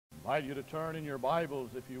invite you to turn in your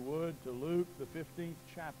Bibles, if you would, to Luke, the 15th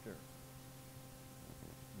chapter.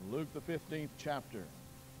 Luke, the 15th chapter.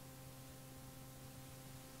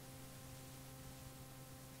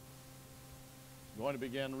 I'm going to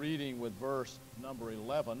begin reading with verse number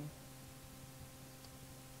 11.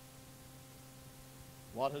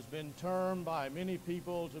 What has been termed by many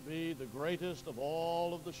people to be the greatest of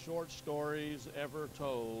all of the short stories ever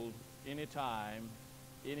told, anytime,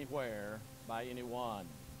 anywhere, by anyone.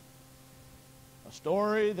 A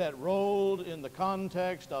story that rolled in the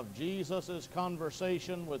context of Jesus'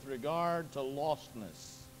 conversation with regard to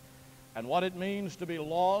lostness and what it means to be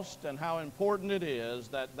lost and how important it is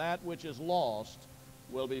that that which is lost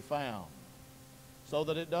will be found so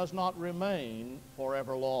that it does not remain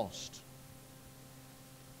forever lost.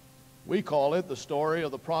 We call it the story of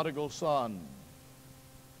the prodigal son.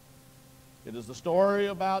 It is the story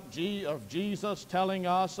of Jesus telling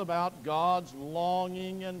us about God's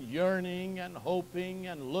longing and yearning and hoping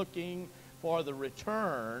and looking for the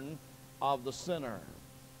return of the sinner,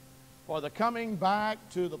 for the coming back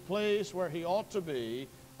to the place where he ought to be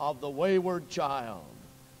of the wayward child,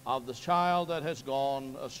 of the child that has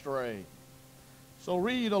gone astray. So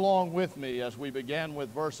read along with me as we begin with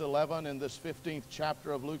verse 11 in this 15th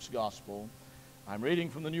chapter of Luke's Gospel. I'm reading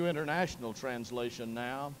from the New International Translation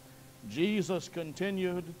now. Jesus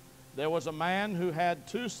continued, "There was a man who had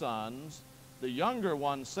 2 sons. The younger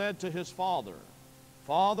one said to his father,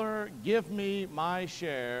 'Father, give me my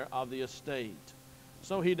share of the estate.'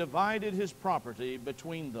 So he divided his property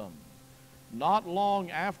between them. Not long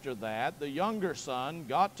after that, the younger son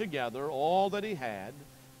got together all that he had,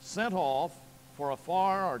 sent off for a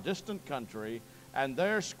far or distant country, and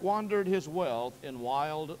there squandered his wealth in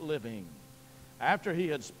wild living. After he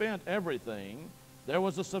had spent everything, there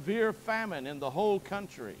was a severe famine in the whole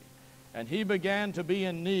country, and he began to be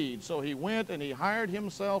in need. So he went and he hired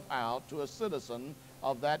himself out to a citizen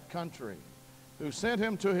of that country, who sent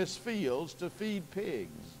him to his fields to feed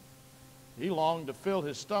pigs. He longed to fill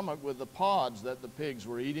his stomach with the pods that the pigs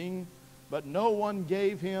were eating, but no one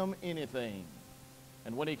gave him anything.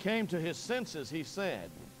 And when he came to his senses, he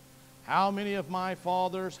said, 'How many of my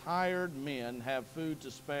father's hired men have food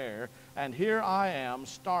to spare, and here I am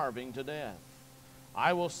starving to death?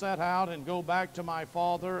 I will set out and go back to my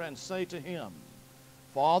father and say to him,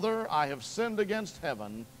 Father, I have sinned against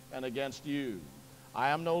heaven and against you. I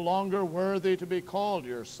am no longer worthy to be called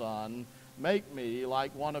your son. Make me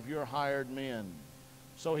like one of your hired men.'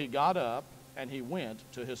 So he got up and he went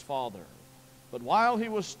to his father. But while he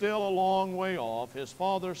was still a long way off, his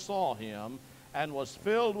father saw him and was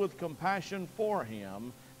filled with compassion for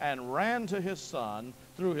him and ran to his son,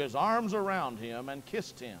 threw his arms around him and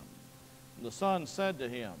kissed him. The son said to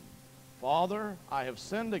him, 'Father, I have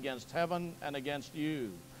sinned against heaven and against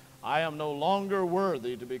you. I am no longer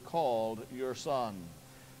worthy to be called your son.'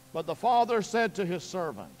 But the father said to his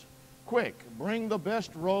servant, 'Quick, bring the best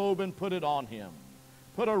robe and put it on him.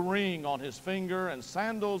 Put a ring on his finger and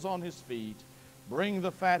sandals on his feet. Bring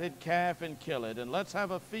the fatted calf and kill it, and let's have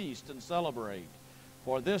a feast and celebrate.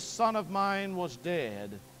 For this son of mine was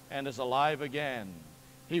dead and is alive again.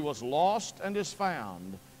 He was lost and is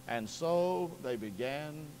found.' And so they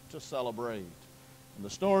began to celebrate." And the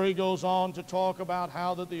story goes on to talk about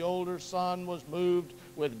how that the older son was moved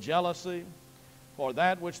with jealousy for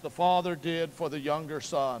that which the father did for the younger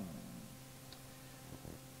son.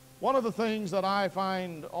 One of the things that I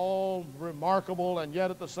find all remarkable and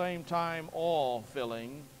yet at the same time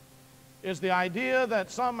awe-filling is the idea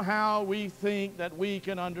that somehow we think that we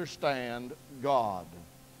can understand God.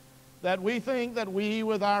 That we think that we,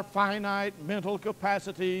 with our finite mental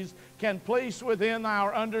capacities, can place within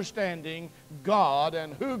our understanding God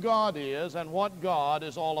and who God is and what God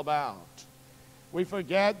is all about. We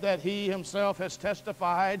forget that He Himself has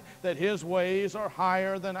testified that His ways are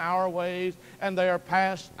higher than our ways, and they are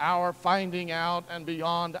past our finding out and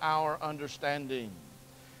beyond our understanding.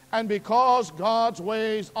 And because God's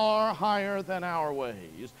ways are higher than our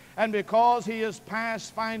ways, and because He is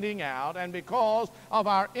past finding out, and because of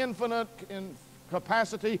our infinite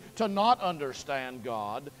capacity to not understand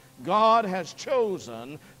God, God has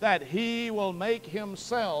chosen that He will make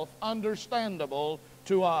Himself understandable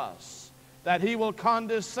to us, that He will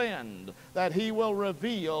condescend, that He will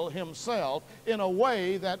reveal Himself in a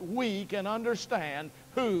way that we can understand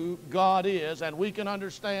who God is, and we can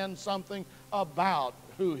understand something about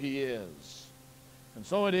who He is. And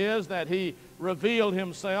so it is that He revealed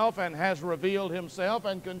Himself and has revealed Himself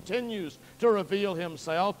and continues to reveal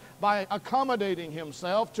Himself by accommodating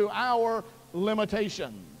Himself to our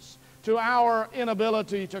limitations, to our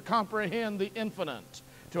inability to comprehend the infinite,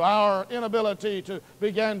 to our inability to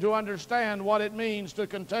begin to understand what it means to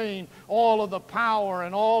contain all of the power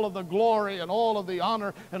and all of the glory and all of the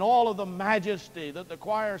honor and all of the majesty that the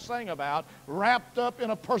choir sang about, wrapped up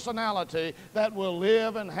in a personality that will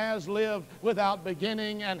live and has lived without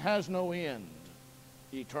beginning and has no end,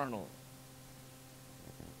 eternal.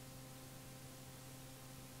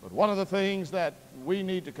 But one of the things that we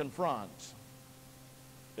need to confront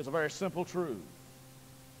is a very simple truth.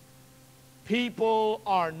 People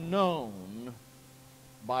are known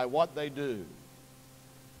by what they do.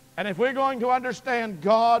 And if we're going to understand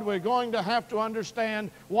God, we're going to have to understand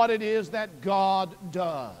what it is that God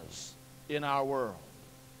does in our world.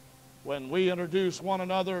 When we introduce one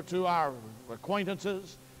another to our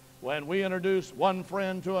acquaintances, when we introduce one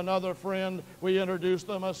friend to another friend, we introduce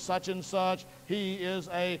them as such and such. He is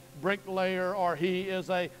a bricklayer, or he is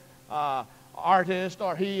a artist,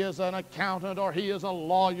 or he is an accountant, or he is a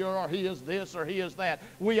lawyer, or he is this, or he is that.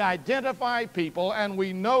 We identify people and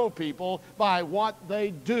we know people by what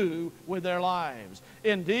they do with their lives.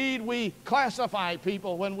 Indeed, we classify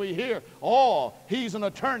people when we hear, oh, he's an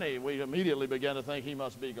attorney. We immediately begin to think he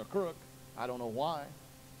must be a crook. I don't know why.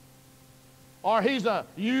 Or he's a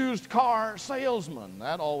used car salesman.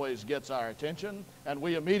 That always gets our attention, and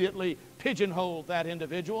we immediately pigeonhole that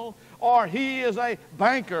individual. Or he is a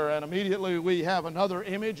banker, and immediately we have another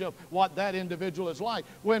image of what that individual is like.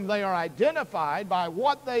 When they are identified by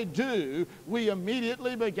what they do, we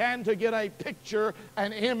immediately begin to get a picture,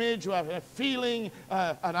 an image, a feeling,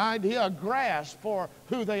 an idea, a grasp for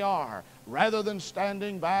who they are, rather than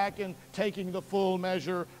standing back and taking the full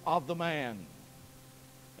measure of the man.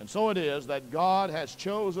 And so it is that God has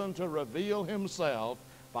chosen to reveal himself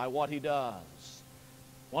by what he does.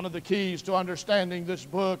 One of the keys to understanding this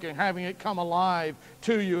book and having it come alive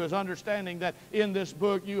to you is understanding that in this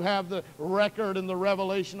book you have the record and the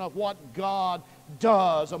revelation of what God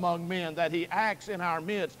does among men, that he acts in our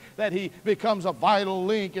midst, that he becomes a vital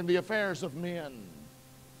link in the affairs of men.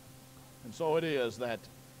 And so it is that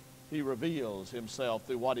he reveals himself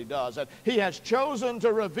through what he does. And he has chosen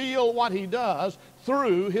to reveal what he does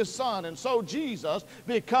through his Son. And so Jesus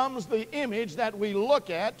becomes the image that we look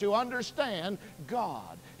at to understand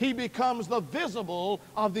God. He becomes the visible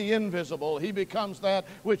of the invisible. He becomes that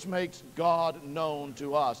which makes God known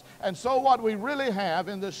to us. And so what we really have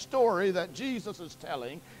in this story that Jesus is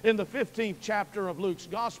telling in the 15th chapter of Luke's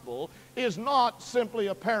Gospel is not simply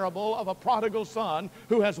a parable of a prodigal son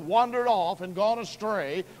who has wandered off and gone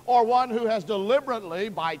astray, or one who has deliberately,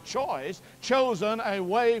 by choice, chosen a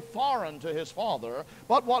way foreign to his father.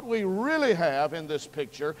 But what we really have in this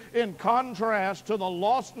picture, in contrast to the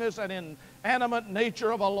lostness and inanimate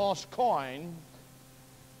nature of a lost coin,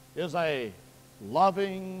 is a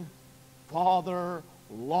loving father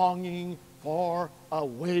longing for a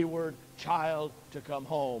wayward child to come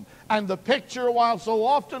home. And the picture, while so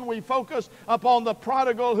often we focus upon the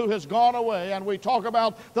prodigal who has gone away, and we talk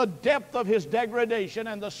about the depth of his degradation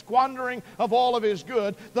and the squandering of all of his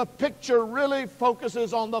good, the picture really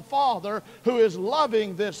focuses on the father who is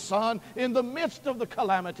loving this son in the midst of the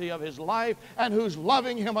calamity of his life, and who's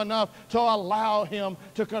loving him enough to allow him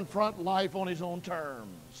to confront life on his own terms.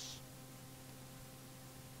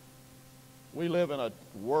 We live in a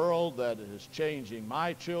world that is changing.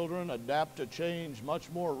 My children adapt to change much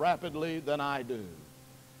more rapidly than I do.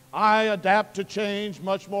 I adapt to change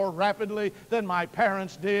much more rapidly than my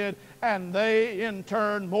parents did, and they in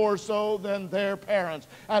turn more so than their parents.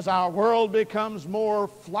 As our world becomes more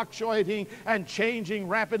fluctuating and changing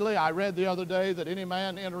rapidly, I read the other day that any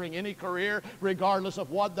man entering any career, regardless of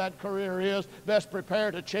what that career is, best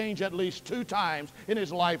prepare to change at least 2 times in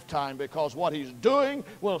his lifetime, because what he's doing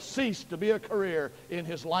will cease to be a career in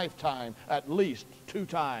his lifetime at least 2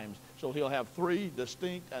 times. So he'll have 3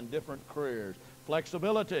 distinct and different careers.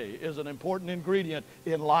 Flexibility is an important ingredient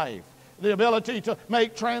in life. The ability to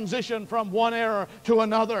make transition from one era to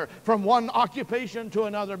another, from one occupation to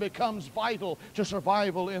another, becomes vital to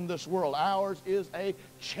survival in this world. Ours is a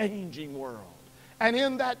changing world. And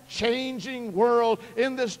in that changing world,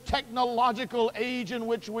 in this technological age in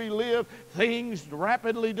which we live, things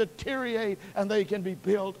rapidly deteriorate and they can be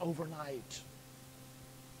built overnight.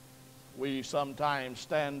 We sometimes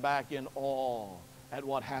stand back in awe at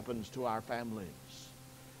what happens to our families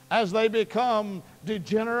as they become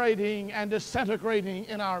degenerating and disintegrating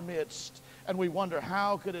in our midst. And we wonder,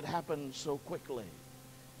 how could it happen so quickly?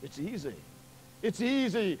 It's easy. It's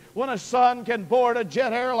easy when a son can board a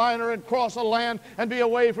jet airliner and cross a land and be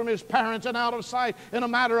away from his parents and out of sight in a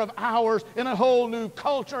matter of hours in a whole new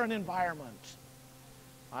culture and environment.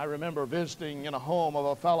 I remember visiting in a home of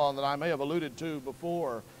a fellow that I may have alluded to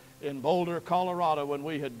before in Boulder, Colorado, when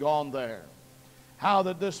we had gone there. how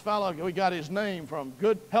that this fellow, we got his name from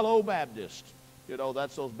Good Hello Baptist. You know,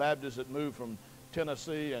 that's those Baptists that moved from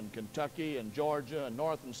Tennessee and Kentucky and Georgia and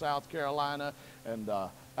North and South Carolina and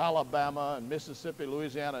Alabama and Mississippi,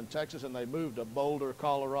 Louisiana, and Texas, and they moved to Boulder,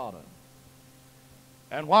 Colorado.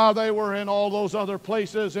 And while they were in all those other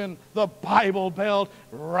places in the Bible Belt,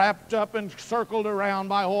 wrapped up and circled around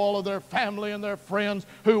by all of their family and their friends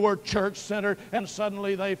who were church-centered, and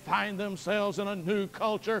suddenly they find themselves in a new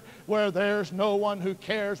culture where there's no one who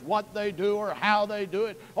cares what they do or how they do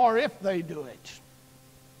it or if they do it.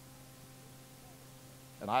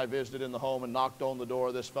 And I visited in the home and knocked on the door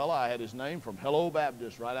of this fellow. I had his name from Hello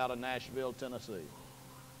Baptist right out of Nashville, Tennessee.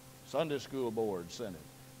 Sunday school board sent it.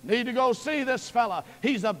 Need to go see this fella.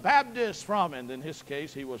 He's a Baptist from, and in his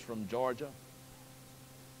case, he was from Georgia,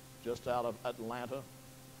 just out of Atlanta.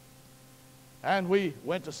 And we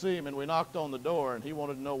went to see him, and we knocked on the door, and he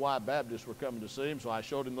wanted to know why Baptists were coming to see him, so I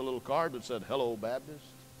showed him the little card that said, Hello Baptist.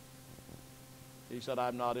 He said,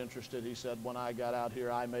 I'm not interested. He said, when I got out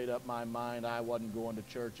here, I made up my mind I wasn't going to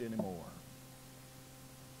church anymore.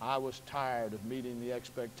 I was tired of meeting the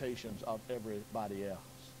expectations of everybody else.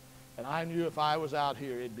 And I knew if I was out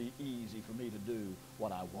here, it'd be easy for me to do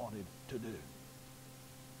what I wanted to do.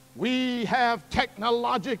 We have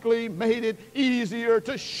technologically made it easier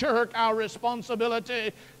to shirk our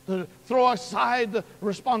responsibility, to throw aside the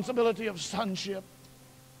responsibility of sonship.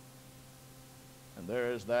 And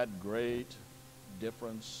there is that great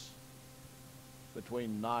difference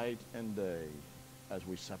between night and day as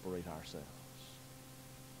we separate ourselves.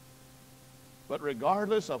 But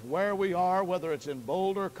regardless of where we are, whether it's in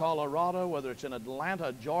Boulder, Colorado, whether it's in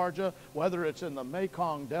Atlanta, Georgia, whether it's in the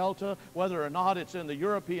Mekong Delta, whether or not it's in the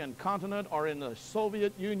European continent or in the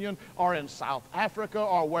Soviet Union or in South Africa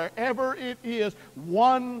or wherever it is,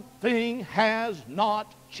 one thing has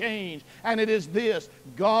not changed, and it is this: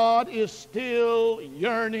 God is still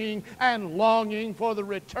yearning and longing for the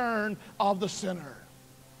return of the sinner.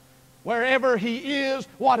 Wherever he is,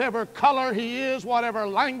 whatever color he is, whatever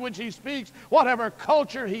language he speaks, whatever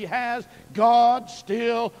culture he has, God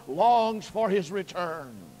still longs for his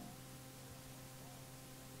return.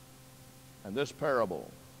 And this parable,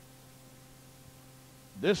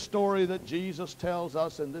 this story that Jesus tells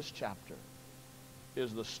us in this chapter,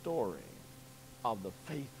 is the story of the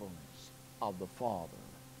faithfulness of the Father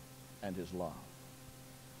and his love.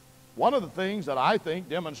 One of the things that I think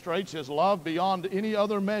demonstrates his love beyond any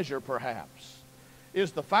other measure, perhaps,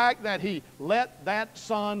 is the fact that he let that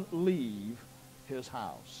son leave his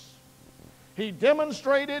house. He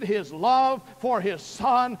demonstrated his love for his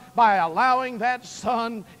son by allowing that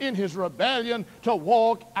son in his rebellion to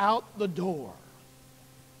walk out the door.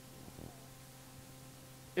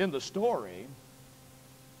 In the story,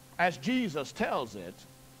 as Jesus tells it,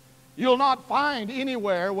 you'll not find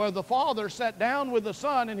anywhere where the father sat down with the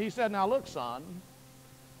son and he said, now look, son,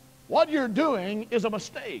 what you're doing is a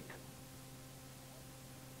mistake.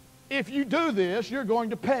 If you do this, you're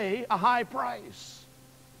going to pay a high price.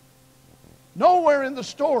 Nowhere in the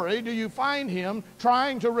story do you find him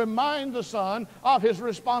trying to remind the son of his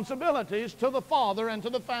responsibilities to the father and to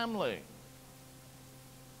the family.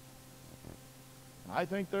 I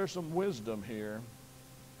think there's some wisdom here.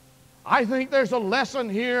 I think there's a lesson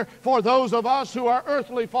here for those of us who are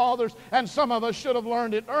earthly fathers, and some of us should have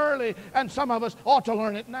learned it early, and some of us ought to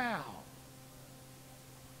learn it now.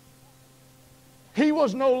 He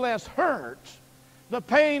was no less hurt. The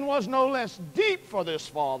pain was no less deep for this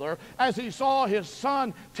father as he saw his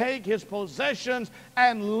son take his possessions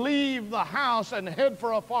and leave the house and head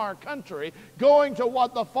for a far country, going to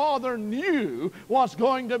what the father knew was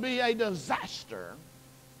going to be a disaster.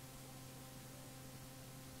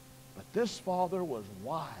 This father was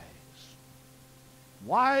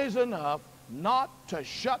wise enough not to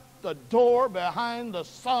shut the door behind the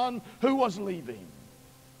son who was leaving,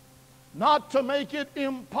 not to make it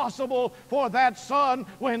impossible for that son,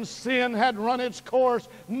 when sin had run its course,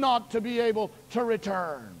 not to be able to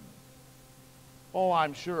return. Oh,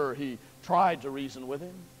 I'm sure he tried to reason with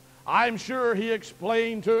him. I'm sure he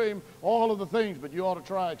explained to him all of the things, but you ought to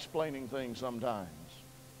try explaining things sometimes.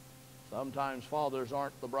 Sometimes fathers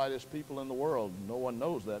aren't the brightest people in the world. No one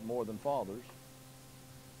knows that more than fathers.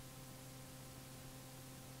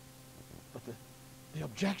 But the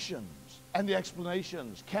objections and the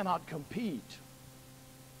explanations cannot compete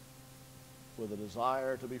with a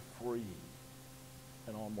desire to be free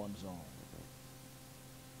and on one's own.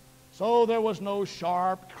 So there was no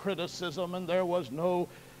sharp criticism, and there was no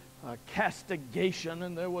castigation,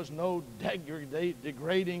 and there was no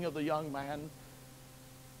degrading of the young man.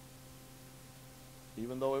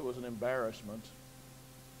 Even though it was an embarrassment,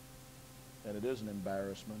 and it is an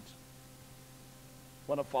embarrassment,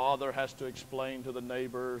 when a father has to explain to the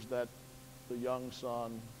neighbors that the young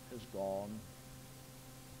son is gone,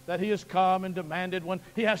 that he has come and demanded, when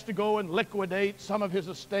he has to go and liquidate some of his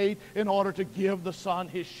estate in order to give the son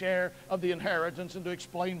his share of the inheritance, and to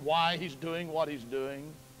explain why he's doing what he's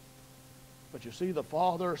doing. But you see, the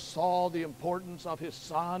father saw the importance of his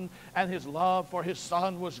son, and his love for his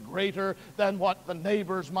son was greater than what the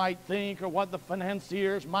neighbors might think, or what the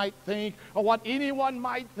financiers might think, or what anyone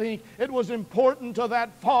might think. It was important to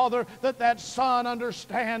that father that that son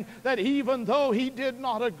understand that even though he did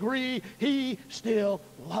not agree, he still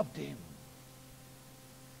loved him.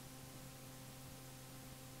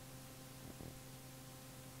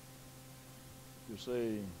 You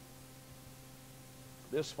see,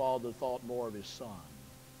 this father thought more of his son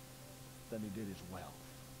than he did his wealth.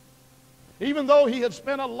 Even though he had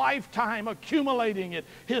spent a lifetime accumulating it,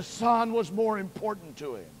 his son was more important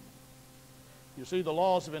to him. You see, the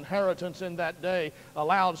laws of inheritance in that day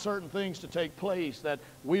allowed certain things to take place that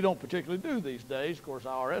we don't particularly do these days. Of course,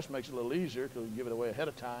 IRS makes it a little easier because we can give it away ahead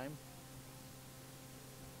of time.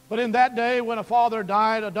 But in that day, when a father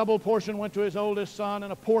died, a double portion went to his oldest son,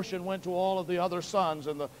 and a portion went to all of the other sons,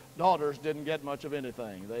 and the daughters didn't get much of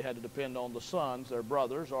anything. They had to depend on the sons, their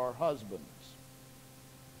brothers, or husbands.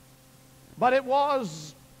 But it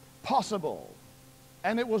was possible,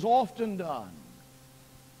 and it was often done,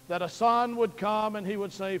 that a son would come and he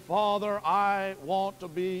would say, "Father, I want to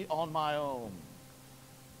be on my own.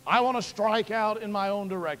 I want to strike out in my own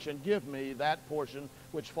direction. Give me that portion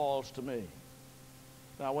which falls to me."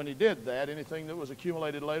 Now, when he did that, anything that was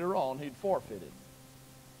accumulated later on, he'd forfeited.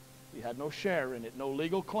 He had no share in it, no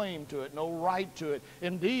legal claim to it, no right to it.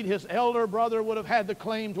 Indeed, his elder brother would have had the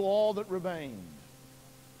claim to all that remained.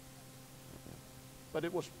 But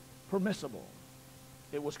it was permissible.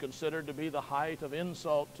 It was considered to be the height of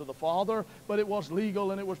insult to the father, but it was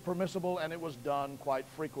legal and it was permissible, and it was done quite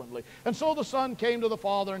frequently. And so the son came to the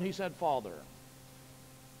father and he said, "Father,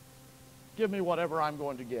 give me whatever I'm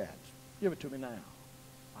going to get. Give it to me now.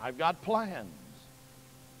 I've got plans."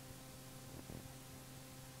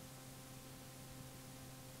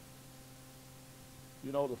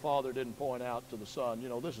 You know, the father didn't point out to the son,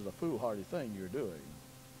 "This is a foolhardy thing you're doing.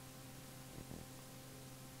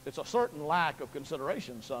 It's a certain lack of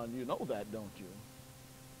consideration, son. You know that, don't you?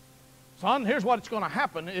 Son, here's what's going to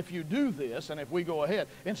happen if you do this and if we go ahead."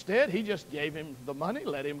 Instead, he just gave him the money,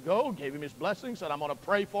 let him go, gave him his blessing, said, "I'm going to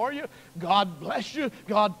pray for you. God bless you.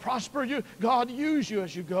 God prosper you. God use you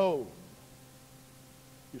as you go."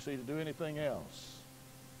 You see, to do anything else,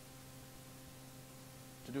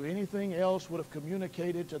 would have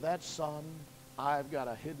communicated to that son, "I've got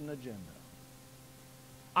a hidden agenda.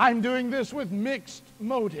 I'm doing this with mixed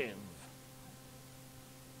motive.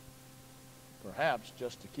 Perhaps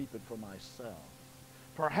just to keep it for myself.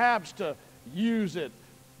 Perhaps to use it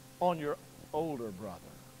on your older brother."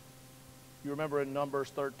 You remember in Numbers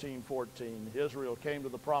 13:14, Israel came to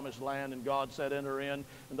the promised land, and God said, "Enter in."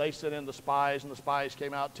 And they sent in the spies, and the spies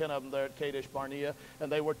came out, 10 of them there at Kadesh Barnea,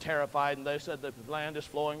 and they were terrified, and they said, "The land is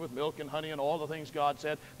flowing with milk and honey," and all the things God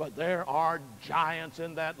said, "but there are giants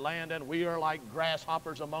in that land, and we are like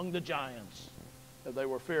grasshoppers among the giants." And they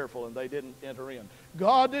were fearful, and they didn't enter in.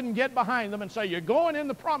 God didn't get behind them and say, "You're going in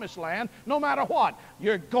the promised land no matter what.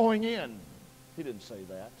 You're going in." He didn't say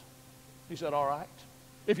that. He said, "All right.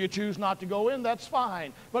 If you choose not to go in, that's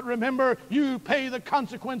fine. But remember, you pay the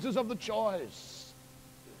consequences of the choice."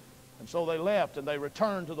 And so they left, and they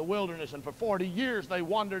returned to the wilderness, and for 40 years they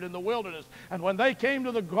wandered in the wilderness. And when they came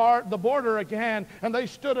to the border again, and they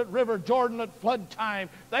stood at River Jordan at flood time,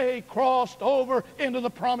 they crossed over into the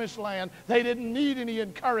promised land. They didn't need any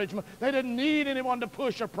encouragement. They didn't need anyone to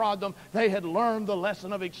push or prod them. They had learned the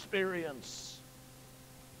lesson of experience.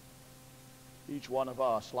 Each one of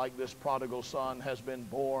us, like this prodigal son, has been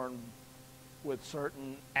born with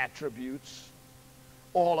certain attributes.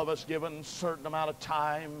 All of us given a certain amount of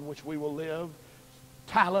time which we will live,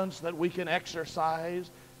 talents that we can exercise,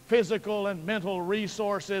 physical and mental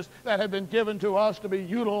resources that have been given to us to be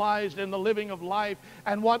utilized in the living of life,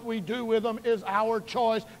 and what we do with them is our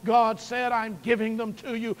choice. God said, "I'm giving them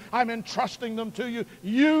to you. I'm entrusting them to you.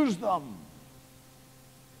 Use them.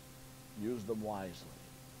 Use them wisely."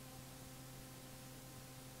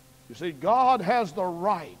 You see, God has the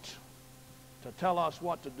right to tell us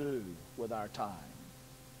what to do with our time,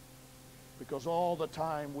 because all the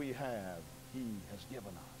time we have, He has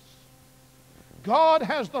given us. God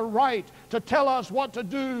has the right to tell us what to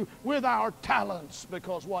do with our talents,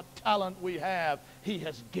 because what talent we have, He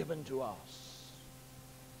has given to us.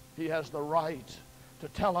 He has the right to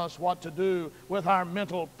tell us what to do with our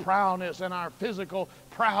mental prowess and our physical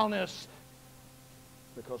prowess,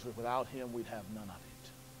 because without Him we'd have none of it.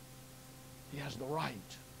 He has the right.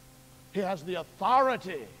 He has the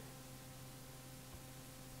authority.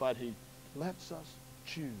 But He lets us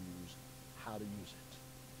choose how to use it.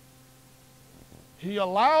 He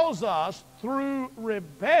allows us, through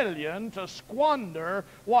rebellion, to squander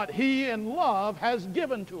what He in love has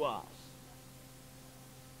given to us.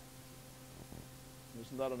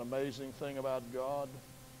 Isn't that an amazing thing about God?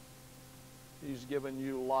 He's given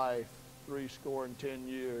you life 70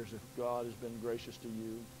 years if God has been gracious to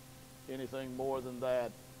you. Anything more than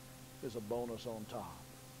that is a bonus on top.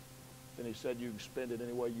 And He said you can spend it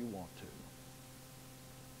any way you want to.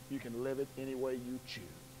 You can live it any way you choose.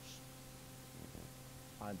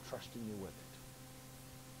 I'm trusting you with it.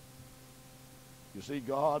 You see,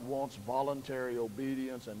 God wants voluntary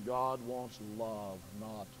obedience, and God wants love,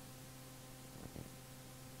 not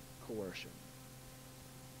coercion.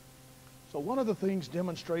 So one of the things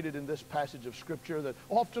demonstrated in this passage of Scripture that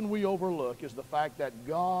often we overlook is the fact that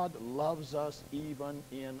God loves us even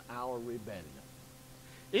in our rebellion.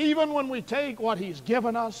 Even when we take what He's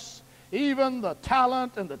given us, even the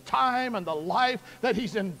talent and the time and the life that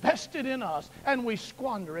He's invested in us, and we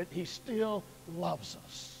squander it, He still loves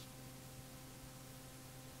us.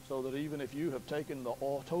 So that even if you have taken the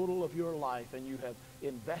total of your life and you have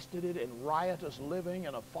invested it in riotous living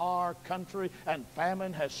in a far country and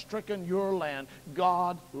famine has stricken your land,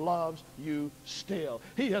 God loves you still.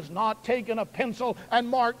 He has not taken a pencil and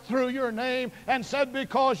marked through your name and said,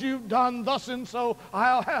 because you've done thus and so,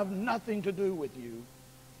 I'll have nothing to do with you.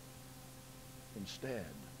 Instead,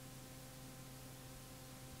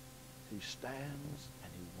 He stands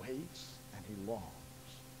and He waits and He longs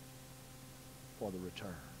for the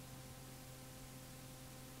return.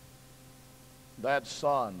 That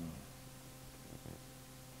son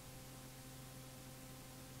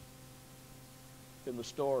in the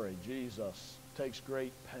story, Jesus takes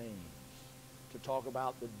great pains to talk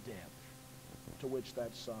about the depth to which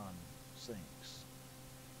that son sinks.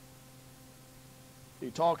 He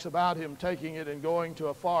talks about him taking it and going to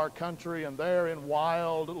a far country and there in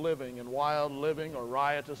wild living. And wild living or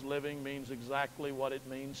riotous living means exactly what it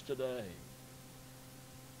means today.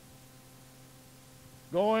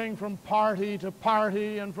 Going from party to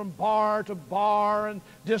party and from bar to bar and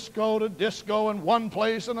disco to disco and one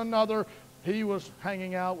place and another. He was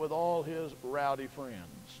hanging out with all his rowdy friends.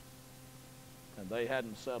 And they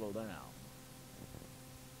hadn't settled down.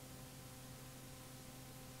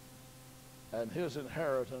 And his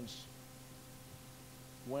inheritance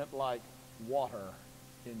went like water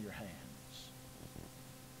in your hands.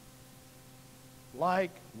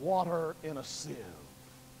 Like water in a sieve.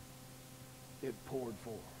 It poured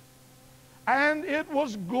forth. And it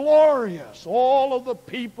was glorious. All of the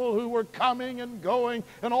people who were coming and going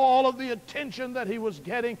and all of the attention that he was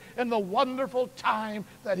getting and the wonderful time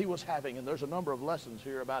that he was having. And there's a number of lessons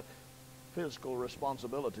here about fiscal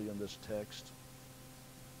responsibility in this text.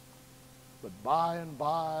 But by and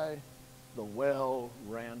by, the well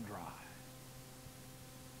ran dry.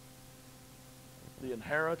 The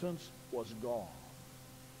inheritance was gone.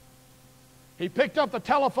 He picked up the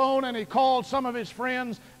telephone and he called some of his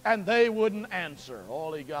friends, and they wouldn't answer.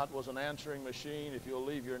 All he got was an answering machine. If you'll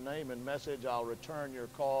leave your name and message, I'll return your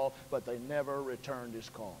call. But they never returned his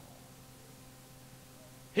call.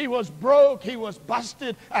 He was broke, he was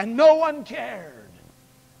busted, and no one cared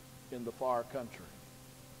in the far country.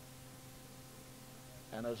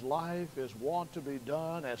 And as life is wont to be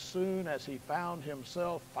done, as soon as he found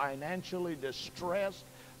himself financially distressed,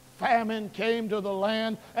 famine came to the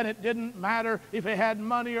land, and it didn't matter if he had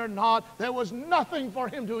money or not. There was nothing for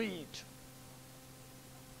him to eat.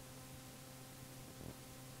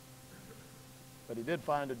 But he did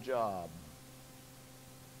find a job.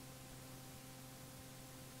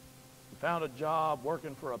 He found a job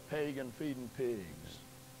working for a pagan feeding pigs.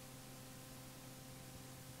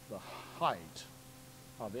 The height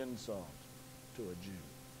of insult to a Jew.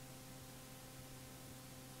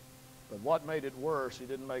 But what made it worse, he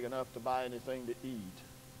didn't make enough to buy anything to eat.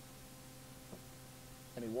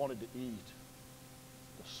 And he wanted to eat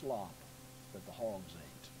the slop that the hogs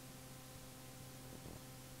ate.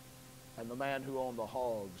 And the man who owned the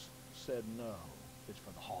hogs said, no, it's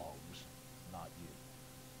for the hogs, not you.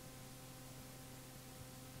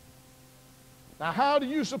 Now, how do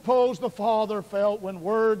you suppose the father felt when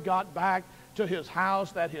word got back to his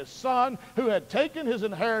house that his son, who had taken his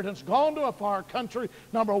inheritance, gone to a far country,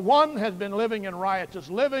 number one, had been living in riotous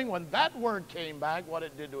living? When that word came back, what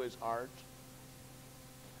it did to his heart.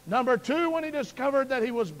 Number two, when he discovered that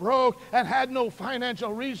he was broke and had no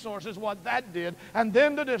financial resources, what that did. And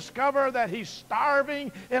then to discover that he's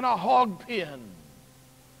starving in a hog pen.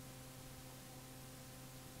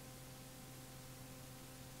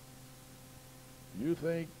 You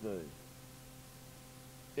think the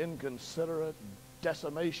inconsiderate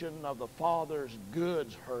decimation of the father's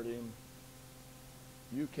goods hurt him?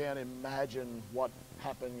 You can't imagine what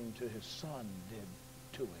happening to his son did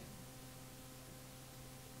to him.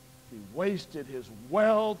 He wasted his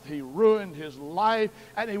wealth, he ruined his life,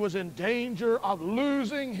 and he was in danger of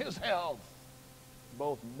losing his health,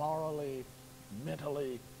 both morally,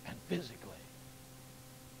 mentally, and physically.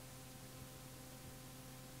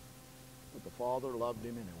 But the father loved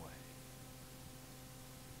him anyway.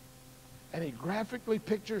 And he graphically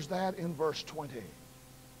pictures that in verse 20,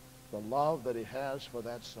 the love that he has for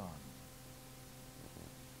that son.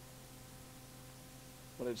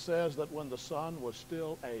 When it says that when the son was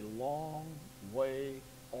still a long way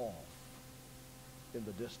off in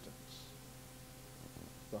the distance,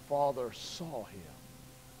 the father saw him,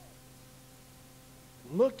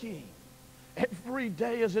 looking every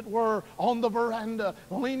day, as it were, on the veranda,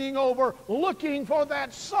 leaning over, looking for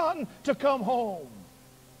that son to come home,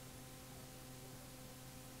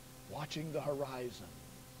 watching the horizon,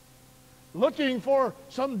 looking for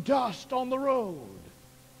some dust on the road,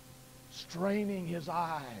 straining his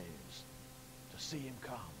eyes to see him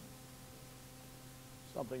come.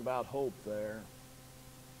 Something about hope there.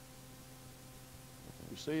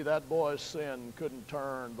 You see, that boy's sin couldn't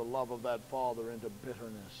turn the love of that father into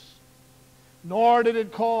bitterness, nor did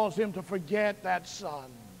it cause him to forget that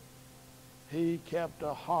son. He kept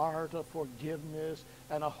a heart of forgiveness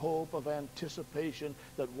and a hope of anticipation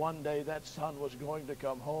that one day that son was going to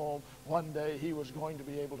come home. One day he was going to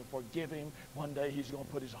be able to forgive him. One day he's going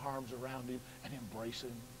to put his arms around him and embrace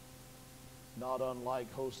him. Not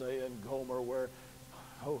unlike Hosea and Gomer, where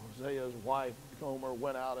Hosea's wife Gomer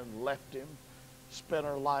went out and left him, spent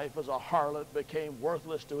her life as a harlot, became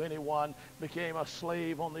worthless to anyone, became a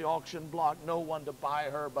slave on the auction block, no one to buy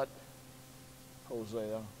her but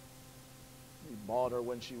Hosea. He bought her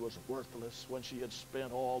when she was worthless, when she had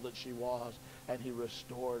spent all that she was, and he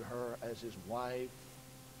restored her as his wife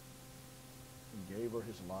and gave her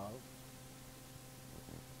his love.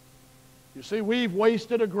 You see, we've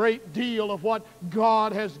wasted a great deal of what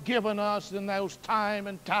God has given us in those time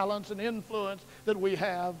and talents and influence that we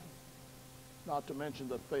have, not to mention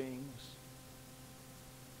the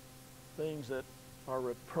things that are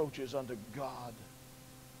reproaches unto God.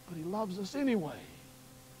 But he loves us anyway.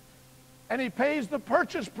 And he pays the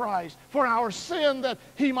purchase price for our sin that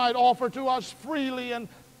he might offer to us freely and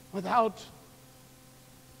without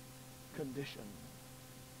condition.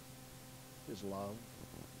 His love.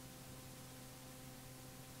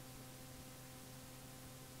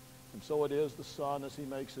 And so it is the son, as he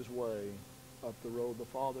makes his way up the road, the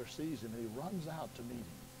father sees him and he runs out to meet him.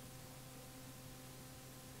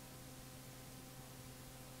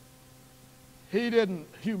 He didn't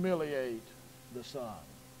humiliate the son.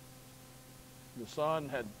 The son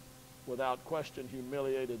had, without question,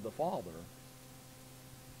 humiliated the father.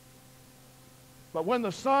 But when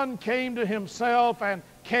the son came to himself and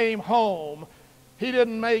came home, he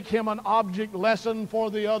didn't make him an object lesson for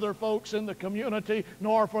the other folks in the community,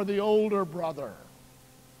 nor for the older brother.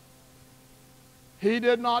 He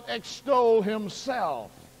did not extol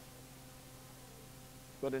himself.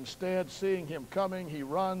 But instead, seeing him coming, he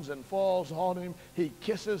runs and falls on him. He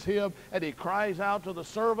kisses him, and he cries out to the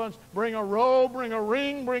servants, "Bring a robe, bring a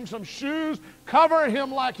ring, bring some shoes. Cover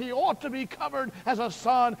him like he ought to be covered as a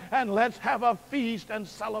son, and let's have a feast and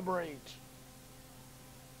celebrate."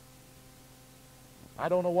 I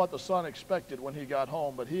don't know what the son expected when he got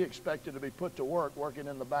home, but he expected to be put to work working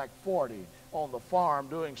in the back 40 on the farm,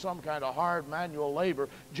 doing some kind of hard manual labor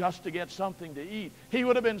just to get something to eat. He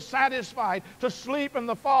would have been satisfied to sleep in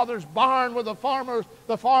the father's barn with the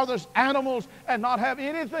father's animals and not have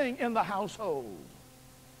anything in the household.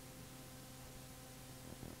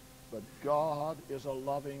 But God is a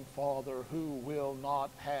loving father who will not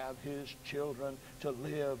have his children to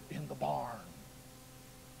live in the barn.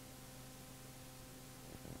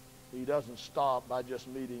 He doesn't stop by just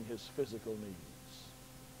meeting his physical needs,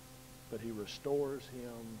 but he restores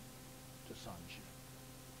him to sonship.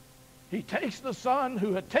 He takes the son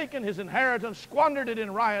who had taken his inheritance, squandered it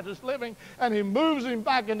in riotous living, and he moves him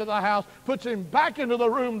back into the house, puts him back into the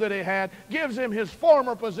room that he had, gives him his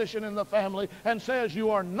former position in the family, and says,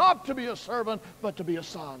 "You are not to be a servant, but to be a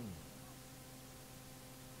son."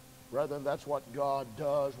 Brethren, that's what God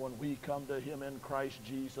does when we come to him in Christ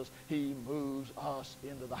Jesus. He moves us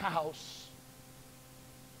into the house.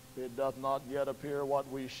 It doth not yet appear what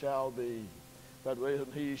we shall be, but when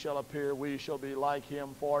he shall appear, we shall be like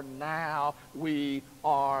him, for now we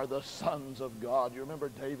are the sons of God. You remember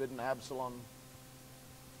David and Absalom?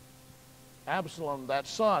 Absalom, that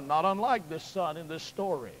son, not unlike this son in this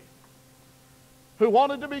story, who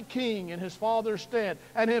wanted to be king in his father's stead.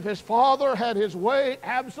 And if his father had his way,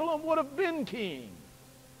 Absalom would have been king.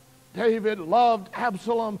 David loved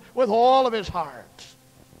Absalom with all of his heart.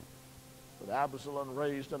 But Absalom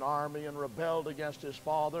raised an army and rebelled against his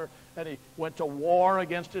father, and he went to war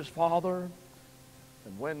against his father.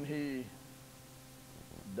 And when he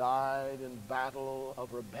died in battle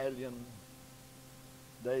of rebellion,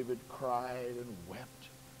 David cried and wept.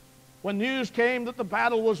 When news came that the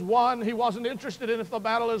battle was won, he wasn't interested in if the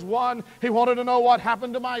battle is won. He wanted to know what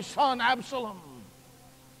happened to my son Absalom.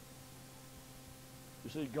 You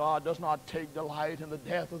see, God does not take delight in the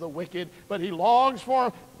death of the wicked, but he longs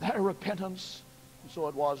for their repentance. And so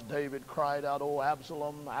it was David cried out, "Oh,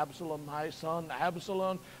 Absalom, Absalom, my son,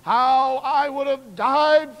 Absalom, how I would have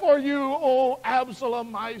died for you, oh,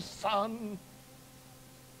 Absalom, my son."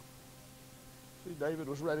 See, David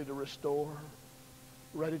was ready to restore,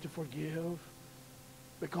 ready to forgive,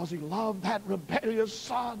 because he loved that rebellious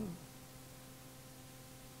son.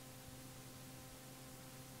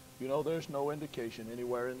 You know, there's no indication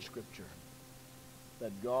anywhere in Scripture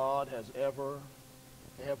that God has ever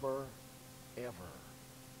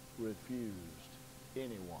refused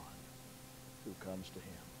anyone who comes to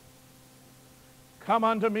him. "Come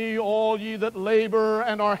unto me, all ye that labor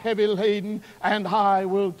and are heavy laden, and I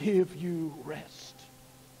will give you rest.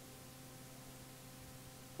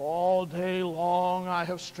 All day long I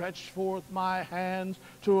have stretched forth my hands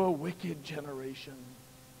to a wicked generation,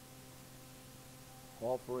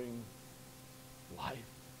 offering life."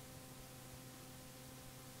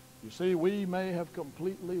 You see, we may have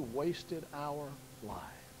completely wasted our lives.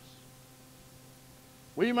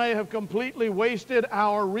 We may have completely wasted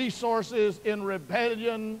our resources in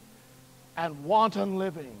rebellion and wanton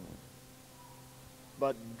living.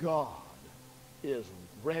 But God is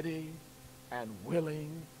ready and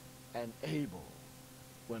willing and able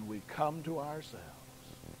when we come to ourselves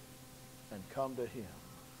and come to him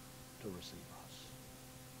to receive us.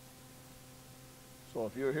 So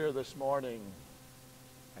if you're here this morning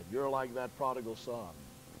and you're like that prodigal son,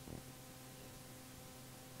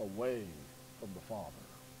 away from the Father,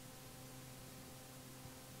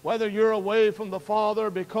 whether you're away from the Father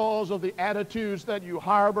because of the attitudes that you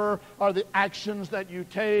harbor, or the actions that you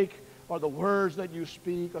take, or the words that you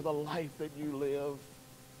speak, or the life that you live,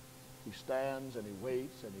 he stands and he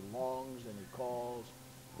waits and he longs and he calls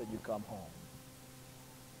that you come home.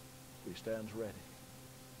 He stands ready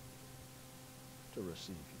to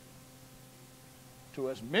receive you. To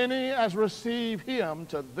as many as receive him,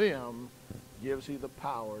 to them gives he the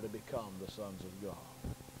power to become the sons of God.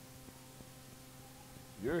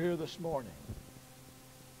 You're here this morning,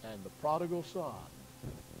 and the prodigal son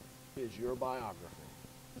is your biography.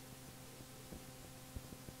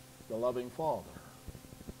 The loving Father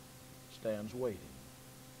stands waiting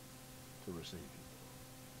to receive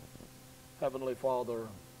you. Heavenly Father,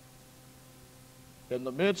 in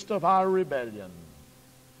the midst of our rebellion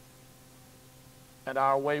and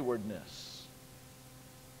our waywardness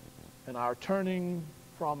and our turning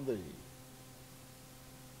from thee,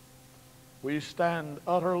 we stand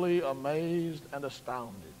utterly amazed and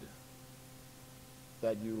astounded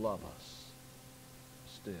that you love us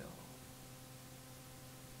still.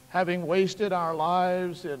 Having wasted our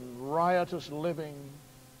lives in riotous living,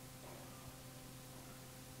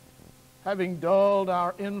 having dulled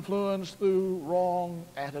our influence through wrong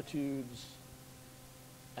attitudes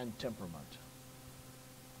and temperament,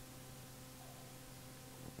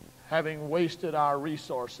 having wasted our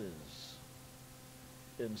resources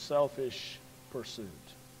in selfish pursuit,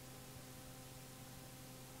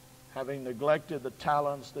 having neglected the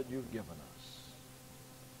talents that you've given us,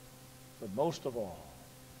 but most of all,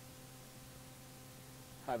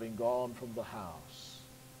 having gone from the house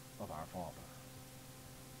of our Father.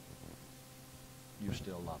 You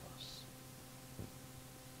still love us.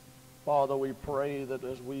 Father, we pray that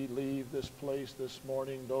as we leave this place this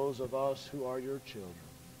morning, those of us who are your children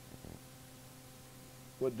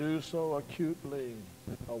would do so acutely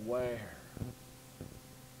aware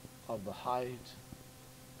of the height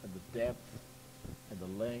and the depth and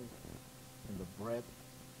the length and the breadth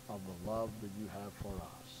of the love that you have for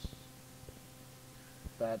us.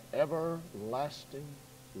 That everlasting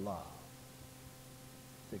love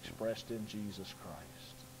expressed in Jesus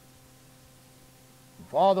Christ. And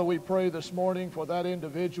Father, we pray this morning for that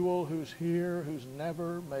individual who's here, who's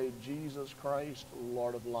never made Jesus Christ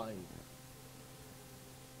Lord of life.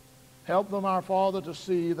 Help them, our Father, to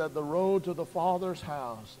see that the road to the Father's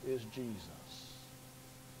house is Jesus,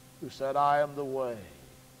 who said, I am the way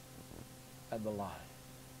and the life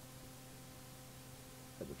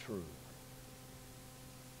and the truth.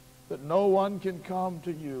 That no one can come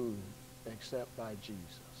to you except by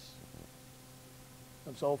Jesus.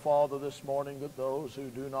 And so, Father, this morning, that those who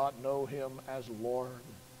do not know him as Lord,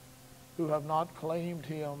 who have not claimed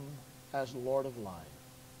him as Lord of life,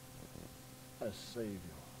 as Savior,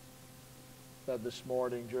 that this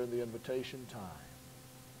morning during the invitation time,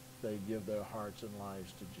 they give their hearts and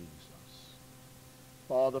lives to Jesus.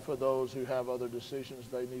 Father, for those who have other decisions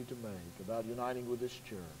they need to make about uniting with this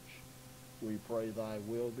church, we pray thy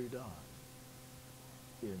will be done.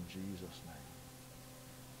 In Jesus' name.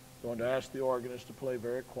 I'm going to ask the organist to play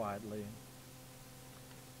very quietly.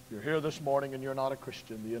 If you're here this morning and you're not a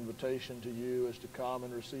Christian, the invitation to you is to come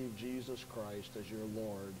and receive Jesus Christ as your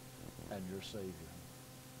Lord and your Savior,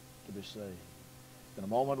 to be saved. In a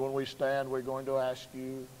moment when we stand, we're going to ask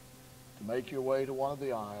you to make your way to one of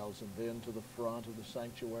the aisles and then to the front of the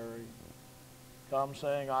sanctuary. Come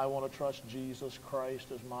saying, I want to trust Jesus Christ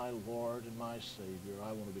as my Lord and my Savior.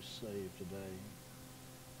 I want to be saved today.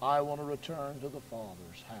 I want to return to the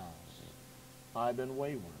Father's house. I've been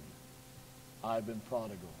wayward. I've been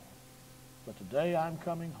prodigal. But today I'm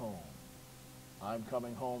coming home. I'm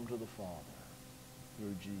coming home to the Father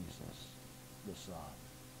through Jesus, the Son.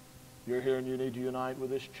 You're here and you need to unite with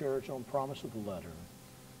this church on promise of the letter.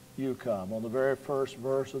 You come. On the very first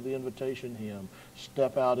verse of the invitation hymn,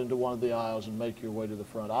 step out into one of the aisles and make your way to the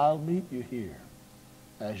front. I'll meet you here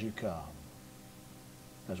as you come.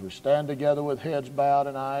 As we stand together with heads bowed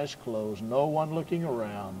and eyes closed, no one looking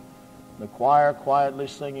around, the choir quietly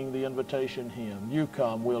singing the invitation hymn. You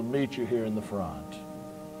come, we'll meet you here in the front.